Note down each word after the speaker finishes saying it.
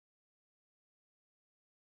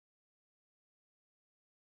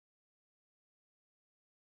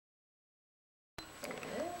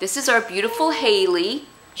This is our beautiful Hailey.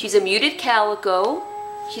 She's a muted calico.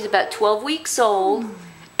 She's about 12 weeks old,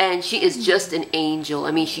 and she is just an angel.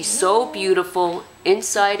 I mean, she's so beautiful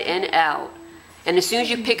inside and out. And as soon as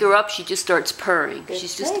you pick her up, she just starts purring.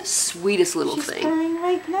 She's just the sweetest little thing. She's purring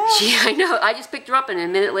right now. I know. I just picked her up, and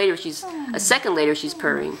a second later, she's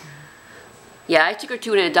purring. Yeah, I took her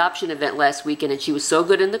to an adoption event last weekend, and she was so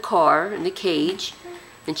good in the car, in the cage.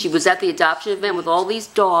 And she was at the adoption event with all these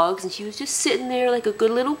dogs, and she was just sitting there like a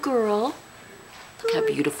good little girl. Look how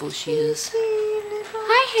beautiful she is.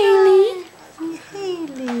 Hi, Hailey.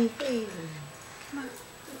 Hailey.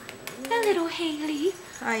 A little Hailey.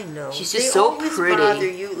 I know. She's just so pretty. They always bother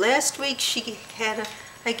you. Last week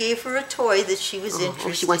I gave her a toy that she was interested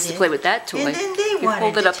in. She wants to play with that toy. And then they wanted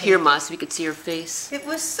hold it to up here, take Ma, so we could see her face. It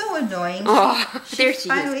was so annoying. Oh, there she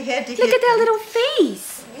finally is. had to Look hit at that me. little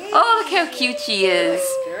face. Oh, look how cute she is.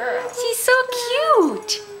 She's so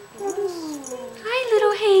cute. Hi,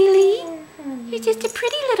 little Hailey. You're just a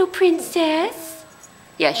pretty little princess.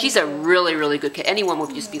 Yeah, she's a really, really good kitten. Anyone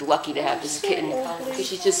would just be lucky to have this kitten because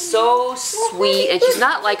she's just so sweet, and she's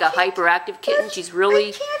not like a hyperactive kitten. She's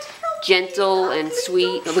really gentle and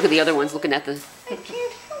sweet. Oh, look at the other ones looking at the... I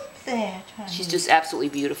can't help that, honey. She's just absolutely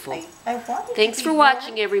beautiful. I wanted Thanks to for be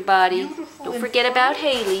watching, everybody. beautiful Don't and forget fun, about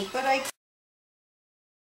Hailey. but I